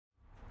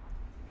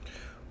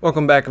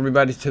Welcome back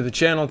everybody to the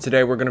channel.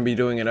 Today we're going to be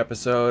doing an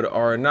episode,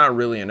 or not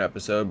really an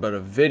episode, but a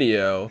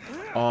video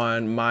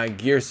on my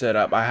gear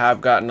setup. I have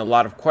gotten a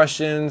lot of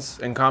questions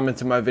and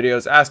comments in my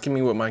videos asking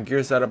me what my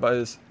gear setup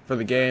is for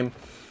the game.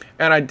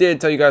 And I did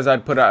tell you guys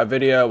I'd put out a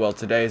video. Well,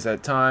 today's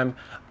that time.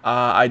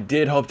 I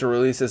did hope to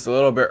release this a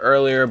little bit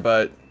earlier,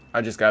 but I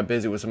just got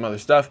busy with some other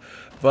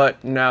stuff.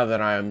 But now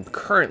that I am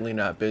currently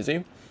not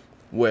busy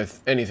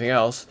with anything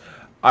else,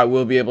 I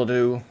will be able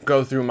to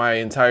go through my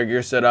entire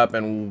gear setup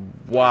and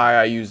why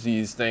I use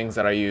these things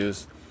that I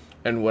use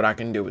and what I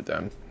can do with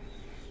them.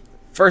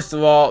 First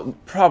of all,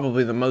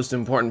 probably the most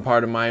important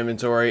part of my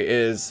inventory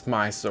is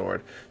my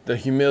sword, the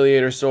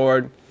Humiliator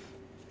sword.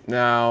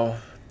 Now,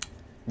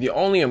 the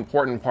only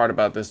important part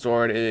about this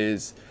sword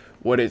is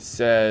what it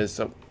says.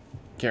 So,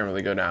 can't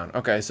really go down.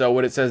 Okay, so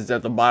what it says is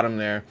at the bottom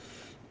there,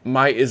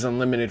 might is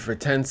unlimited for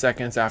 10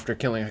 seconds after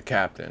killing a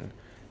captain.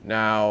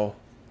 Now,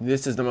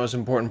 this is the most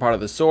important part of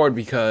the sword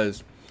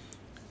because,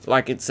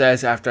 like it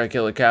says, after I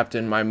kill a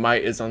captain, my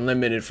might is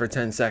unlimited for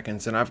 10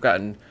 seconds. And I've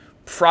gotten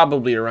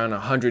probably around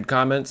 100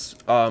 comments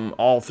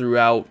all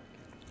throughout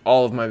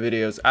all of my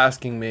videos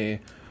asking me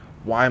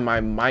why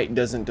my might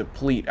doesn't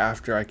deplete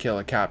after I kill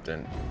a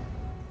captain.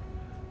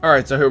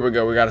 Alright, so here we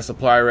go. We got a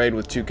supply raid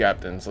with 2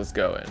 captains. Let's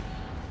go in.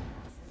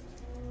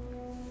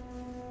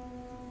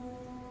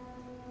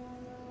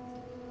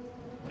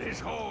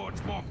 This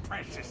hoard's more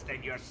precious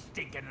than your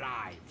stinking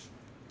lives.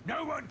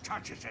 No one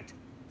touches it.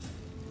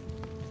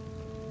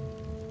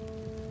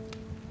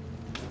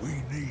 We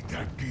need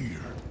that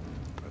gear.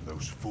 And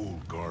those fool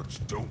guards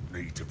don't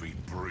need to be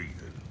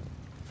breathing.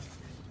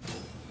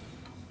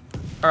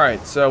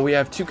 Alright, so we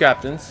have 2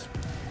 captains.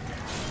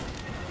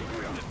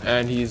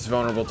 And he's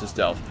vulnerable to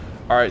stealth.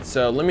 Alright,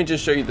 so let me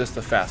just show you this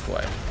the fast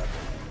way.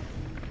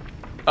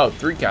 Oh,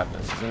 3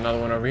 captains. There's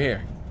another one over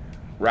here.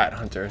 Rat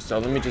Hunter. So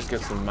let me just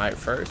get some might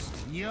first.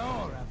 You're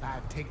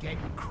about to get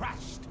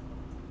crushed.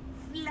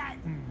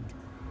 Flattened.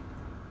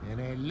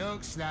 And it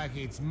looks like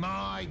it's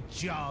my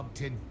job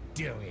to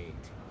do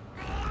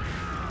it.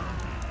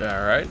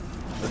 Alright.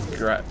 Let's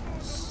grab.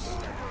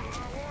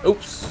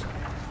 Oops.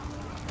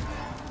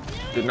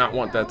 Did not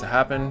want that to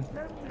happen.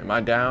 Am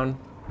I down?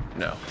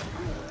 No.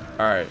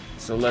 Alright.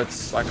 So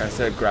let's, like I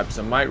said, grab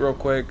some might real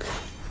quick.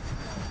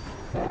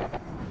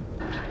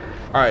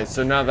 Alright,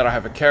 so now that I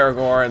have a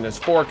Caragor and there's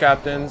 4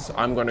 captains,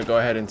 I'm going to go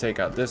ahead and take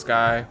out this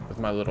guy with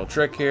my little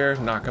trick here,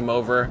 knock him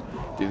over,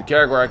 do the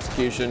Caragor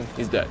execution,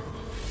 he's dead.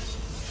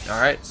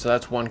 Alright, so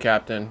that's 1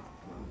 captain.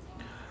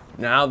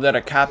 Now that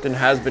a captain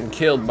has been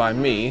killed by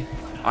me,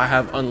 I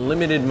have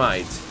unlimited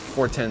might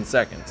for 10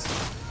 seconds.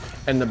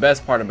 And the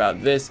best part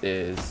about this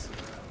is,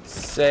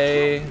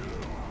 say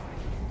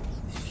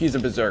he's a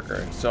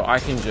berserker, so I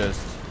can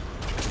just,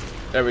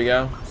 there we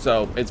go,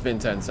 so it's been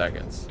 10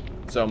 seconds.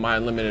 So my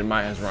unlimited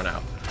might has run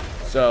out.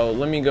 So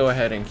let me go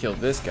ahead and kill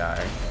this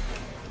guy.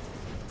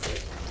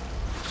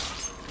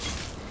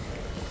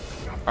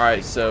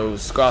 Alright, so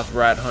Skoth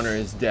Rat Hunter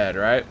is dead,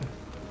 right?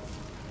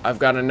 I've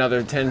got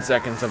another 10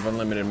 seconds of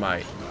unlimited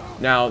might.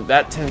 Now,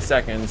 that 10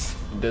 seconds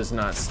does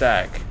not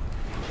stack.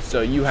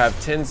 So you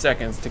have 10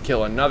 seconds to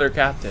kill another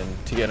captain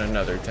to get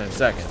another 10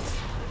 seconds.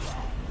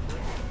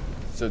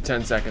 So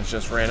 10 seconds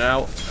just ran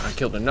out. I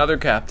killed another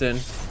captain.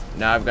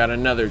 Now I've got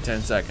another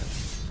 10 seconds.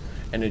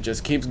 And it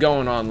just keeps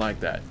going on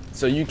like that.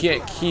 So you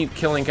can't keep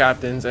killing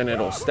captains and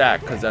it'll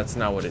stack, because that's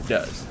not what it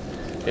does.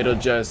 It'll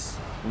just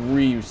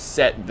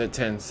reset the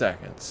 10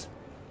 seconds.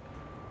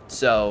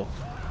 So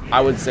I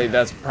would say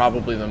that's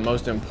probably the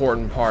most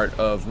important part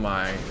of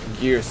my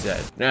gear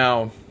set.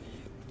 Now,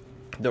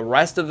 the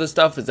rest of the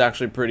stuff is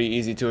actually pretty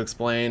easy to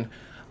explain.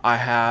 I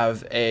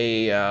have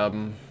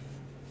a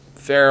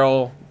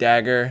feral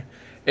dagger.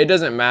 It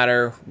doesn't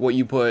matter what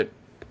you put,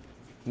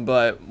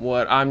 but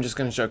what I'm just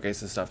going to showcase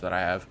the stuff that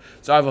I have.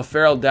 So I have a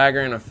feral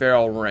dagger and a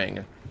feral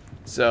ring.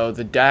 So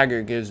the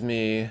dagger gives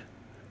me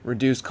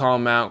reduced call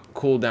mount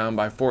cooldown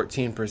by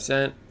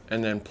 14%,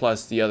 and then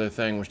plus the other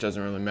thing, which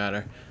doesn't really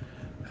matter.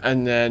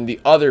 And then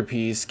the other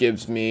piece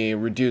gives me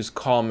reduced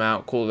call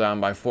mount cooldown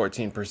by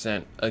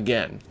 14%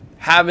 again.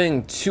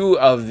 Having 2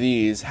 of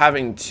these,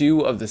 having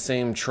 2 of the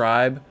same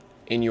tribe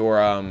in your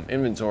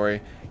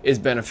inventory is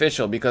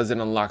beneficial because it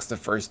unlocks the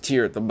first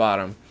tier at the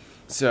bottom.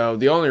 So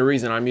the only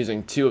reason I'm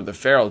using 2 of the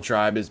feral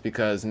tribe is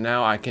because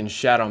now I can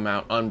shadow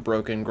mount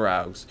Unbroken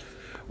Graugs,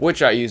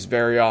 which I use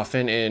very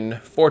often in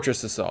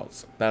fortress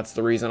assaults. That's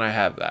the reason I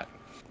have that.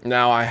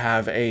 Now I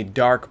have a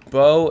dark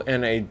bow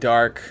and a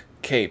dark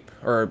cape,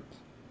 or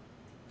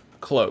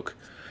cloak.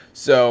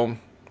 So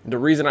the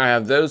reason I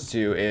have those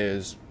 2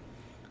 is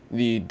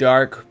the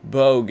dark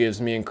bow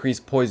gives me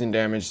increased poison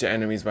damage to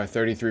enemies by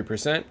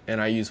 33%, and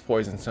I use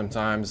poison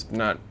sometimes,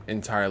 not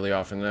entirely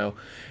often though.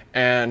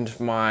 And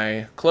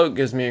my cloak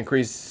gives me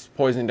increased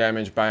poison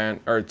damage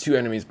to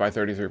enemies by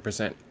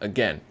 33%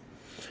 again.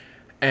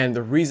 And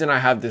the reason I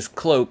have this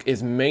cloak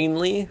is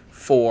mainly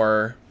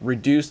for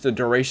reduce the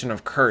duration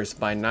of curse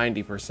by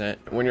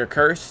 90%. When you're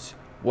cursed,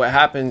 what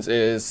happens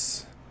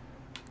is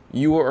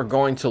you are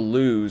going to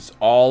lose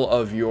all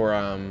of your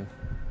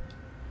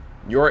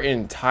your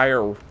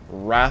entire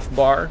wrath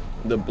bar,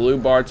 the blue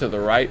bar to the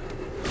right,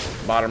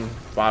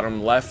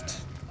 bottom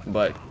left,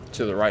 but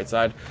to the right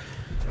side,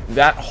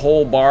 that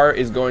whole bar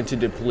is going to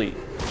deplete.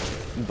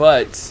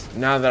 But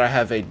now that I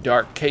have a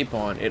dark cape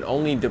on, it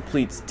only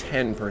depletes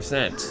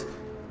 10%,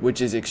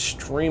 which is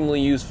extremely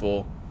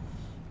useful.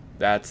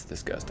 That's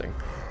disgusting.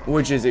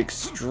 Which is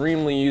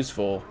extremely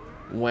useful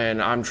when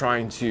I'm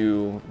trying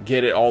to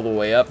get it all the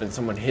way up and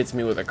someone hits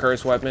me with a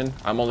curse weapon.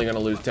 I'm only going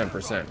to lose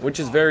 10%, which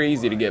is very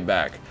easy to get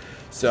back.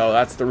 So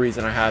that's the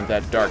reason I have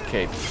that dark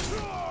cape.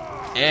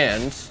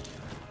 And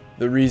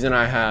the reason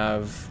I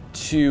have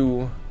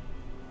 2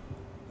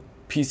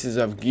 pieces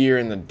of gear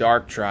in the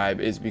Dark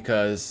Tribe is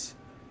because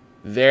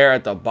there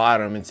at the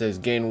bottom it says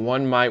gain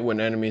 1 might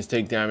when enemies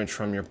take damage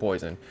from your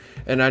poison.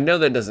 And I know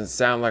that doesn't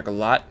sound like a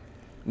lot,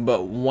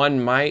 but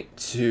 1 might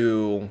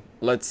to,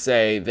 let's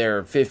say there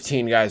are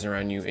 15 guys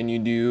around you and you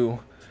do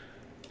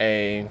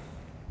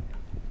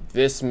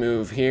this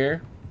move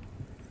here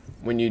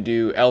when you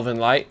do Elven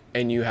Light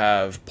and you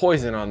have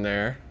poison on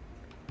there.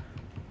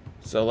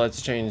 So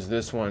let's change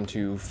this one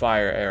to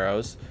fire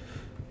arrows.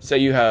 Say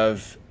you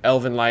have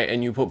Elven Light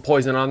and you put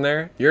poison on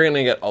there, you're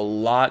gonna get a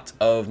lot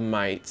of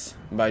might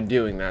by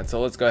doing that.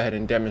 So let's go ahead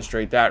and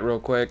demonstrate that real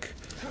quick.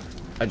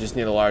 I just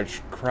need a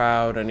large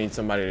crowd. I need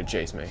somebody to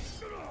chase me.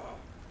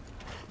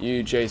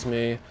 You chase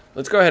me.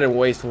 Let's go ahead and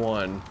waste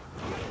 1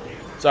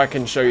 so I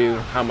can show you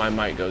how my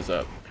might goes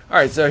up.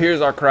 Alright, so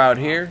here's our crowd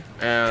here,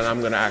 and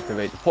I'm gonna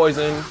activate the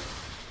poison.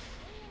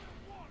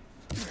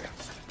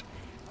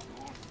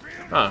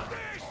 Huh.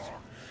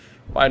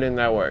 Why didn't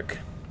that work?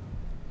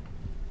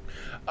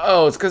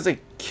 Oh, it's because they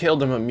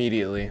killed him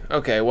immediately.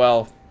 Okay,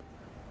 well,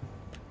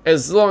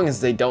 as long as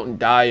they don't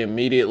die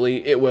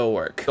immediately, it will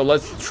work. So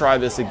let's try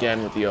this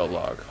again with the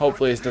Olog.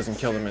 Hopefully this doesn't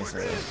kill them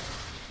instantly.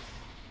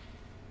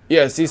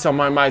 Yeah, see, so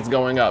my might's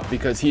going up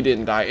because he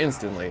didn't die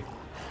instantly.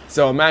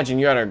 So imagine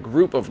you had a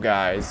group of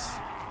guys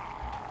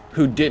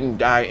who didn't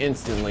die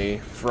instantly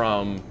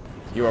from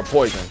your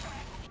poison.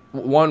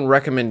 One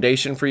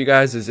recommendation for you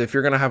guys is if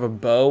you're gonna have a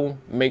bow,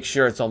 make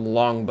sure it's a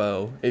long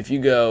bow. If you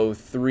go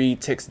 3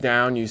 ticks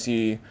down, you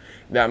see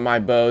that my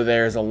bow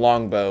there is a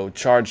long bow.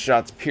 Charged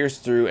shots pierce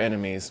through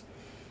enemies.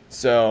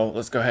 So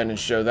let's go ahead and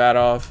show that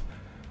off.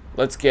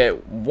 Let's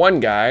get 1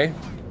 guy.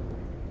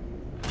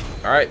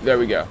 Alright, there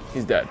we go.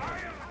 He's dead.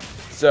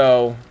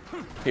 So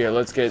here,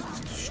 let's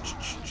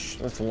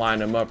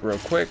line him up real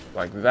quick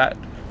like that.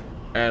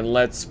 And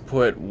let's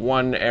put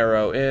 1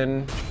 arrow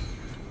in.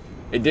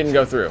 It didn't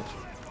go through.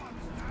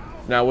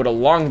 Now what a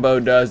longbow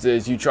does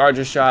is you charge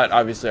a shot,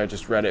 obviously I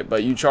just read it,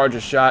 but you charge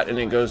a shot and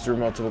it goes through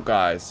multiple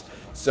guys.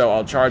 So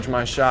I'll charge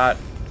my shot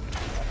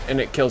and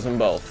it kills them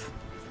both.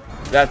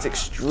 That's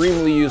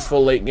extremely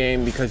useful late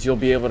game because you'll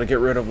be able to get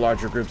rid of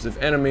larger groups of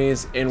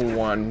enemies in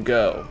 1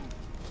 go.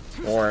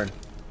 Or,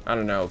 I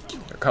don't know,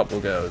 a couple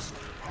goes.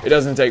 It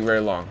doesn't take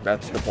very long,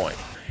 that's the point.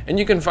 And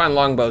you can find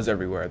longbows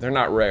everywhere. They're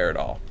not rare at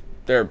all.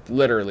 They're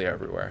literally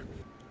everywhere.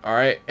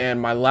 Alright,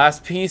 and my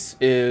last piece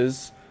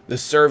is the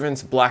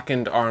Servant's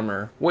Blackened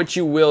Armor, which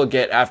you will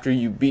get after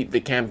you beat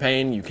the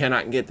campaign. You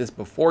cannot get this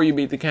before you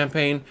beat the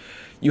campaign.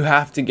 You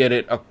have to get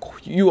it,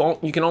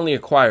 you can only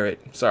acquire it,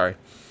 sorry.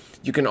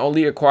 You can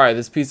only acquire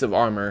this piece of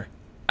armor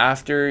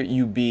after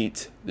you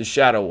beat the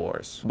Shadow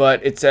Wars.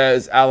 But it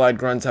says allied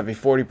grunts have a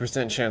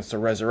 40% chance to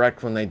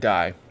resurrect when they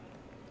die.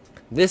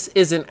 This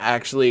isn't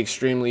actually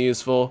extremely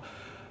useful.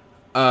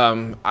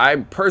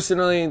 I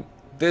personally,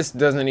 this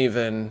doesn't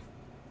even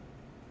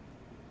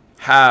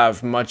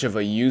have much of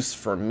a use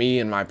for me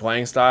in my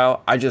playing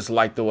style. I just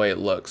like the way it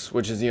looks,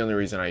 which is the only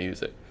reason I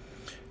use it.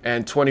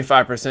 And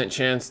 25%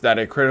 chance that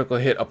a critical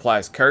hit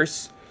applies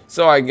curse.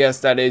 So I guess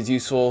that is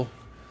useful.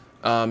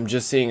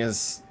 Just seeing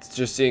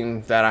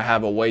that I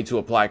have a way to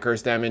apply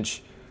curse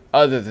damage.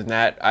 Other than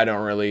that, I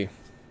don't really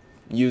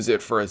use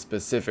it for a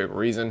specific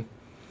reason.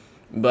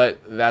 But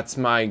that's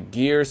my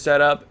gear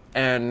setup.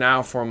 And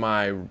now for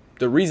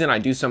the reason I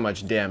do so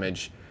much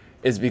damage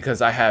is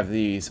because I have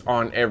these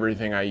on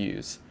everything I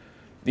use.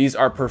 These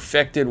are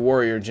perfected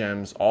warrior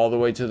gems all the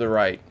way to the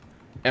right.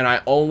 And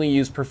I only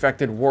use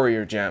perfected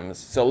warrior gems.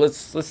 So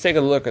let's take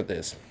a look at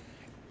this.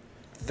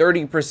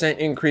 30%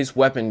 increased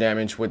weapon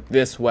damage with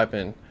this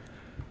weapon.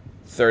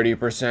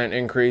 30%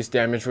 increased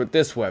damage with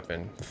this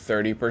weapon.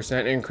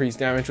 30% increased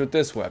damage with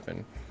this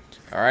weapon.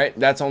 Alright,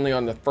 that's only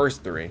on the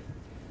first 3.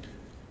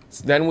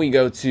 So then we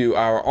go to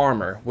our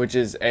armor, which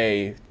is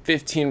a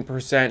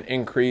 15%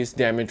 increased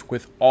damage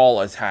with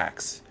all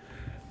attacks.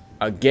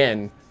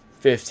 Again,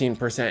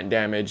 15%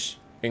 damage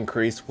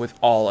increase with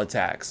all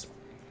attacks.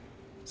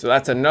 So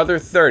that's another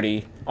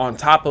 30 on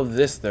top of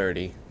this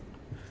 30.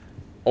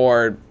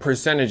 Or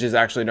percentages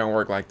actually don't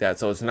work like that,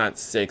 so it's not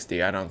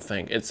 60, I don't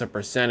think. It's a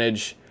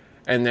percentage,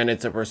 and then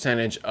it's a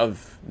percentage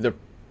of the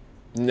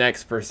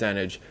next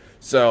percentage.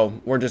 So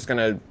we're just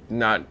gonna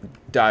not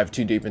dive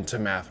too deep into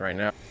math right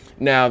now.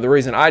 Now, the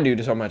reason I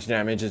do so much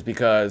damage is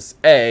because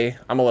A,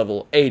 I'm a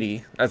level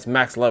 80, that's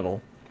max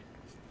level.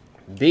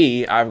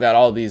 B, I've got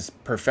all these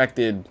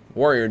perfected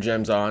warrior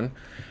gems on.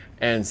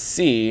 And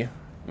C,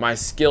 my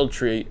skill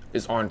tree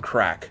is on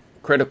crack.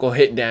 critical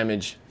hit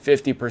damage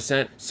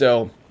 50%.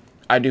 So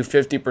I do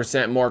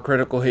 50% more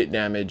critical hit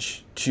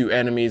damage to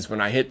enemies when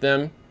I hit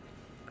them,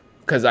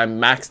 because I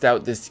maxed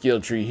out this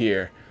skill tree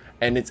here.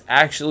 And it's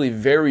actually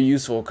very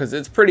useful because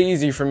it's pretty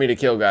easy for me to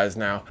kill guys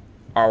now.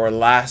 Our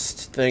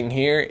last thing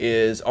here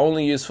is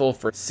only useful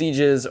for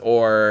sieges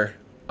or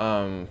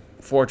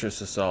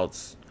fortress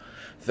assaults.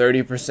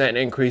 30%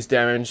 increased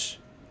damage,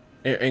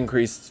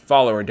 increased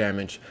follower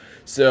damage.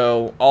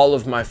 So all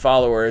of my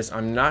followers,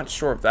 I'm not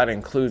sure if that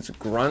includes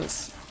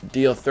grunts,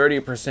 deal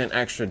 30%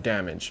 extra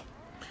damage.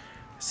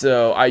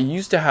 So I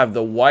used to have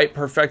the white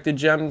perfected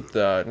gem,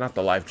 not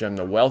the life gem,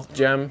 the wealth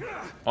gem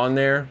on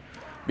there,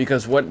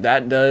 because what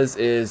that does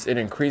is it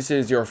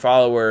increases your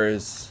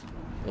followers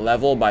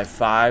level by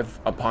 5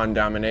 upon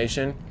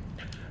domination.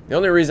 The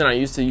only reason I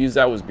used to use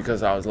that was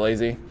because I was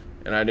lazy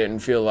and I didn't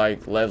feel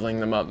like leveling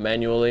them up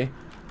manually.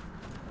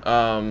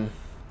 I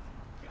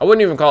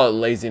wouldn't even call it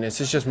laziness,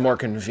 it's just more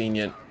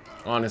convenient,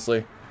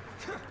 honestly.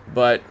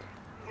 But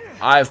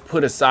I've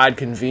put aside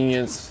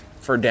convenience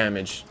for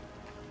damage.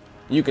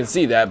 You can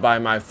see that by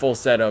my full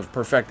set of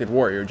perfected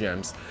warrior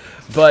gems.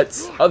 But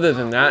other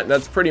than that,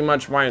 that's pretty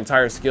much my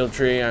entire skill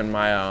tree and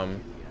my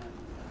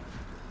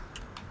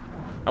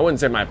I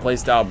wouldn't say my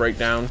playstyle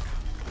breakdown,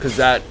 because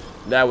that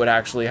would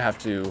actually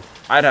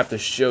I'd have to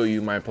show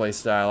you my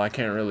playstyle. I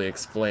can't really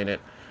explain it.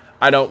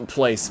 I don't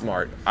play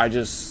smart. I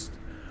just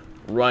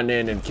run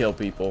in and kill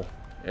people.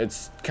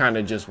 It's kind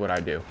of just what I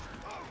do.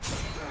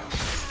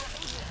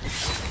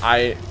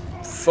 I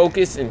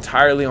focus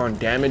entirely on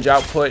damage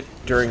output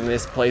during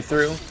this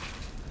playthrough,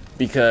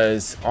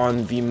 because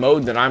on the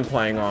mode that I'm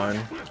playing on,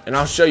 and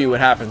I'll show you what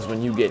happens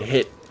when you get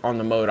hit on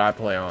the mode I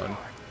play on,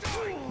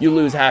 you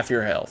lose half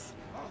your health.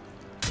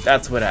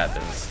 That's what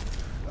happens.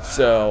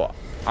 So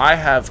I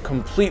have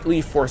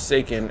completely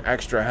forsaken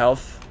extra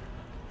health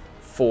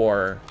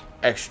for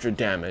extra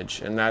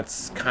damage, and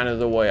that's kind of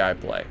the way I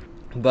play.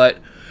 But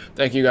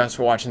thank you guys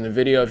for watching the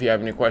video. If you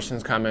have any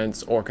questions,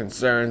 comments, or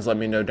concerns, let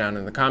me know down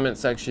in the comment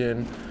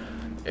section.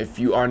 If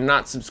you are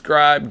not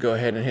subscribed, go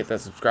ahead and hit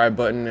that subscribe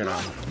button, and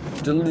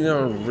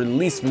I'll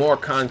release more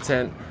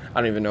content. I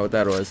don't even know what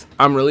that was.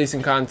 I'm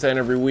releasing content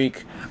every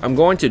week. I'm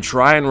going to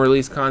try and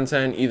release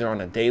content either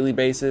on a daily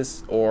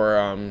basis or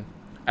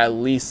at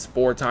least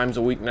 4 times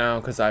a week now,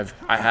 because I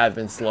have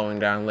been slowing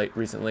down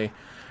recently,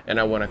 and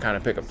I want to kind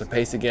of pick up the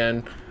pace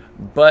again.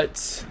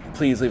 But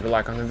please leave a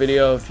like on the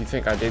video if you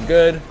think I did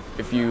good,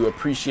 if you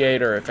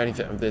appreciate, or if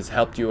anything of this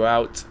helped you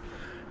out,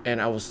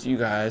 and I will see you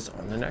guys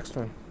on the next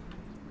one.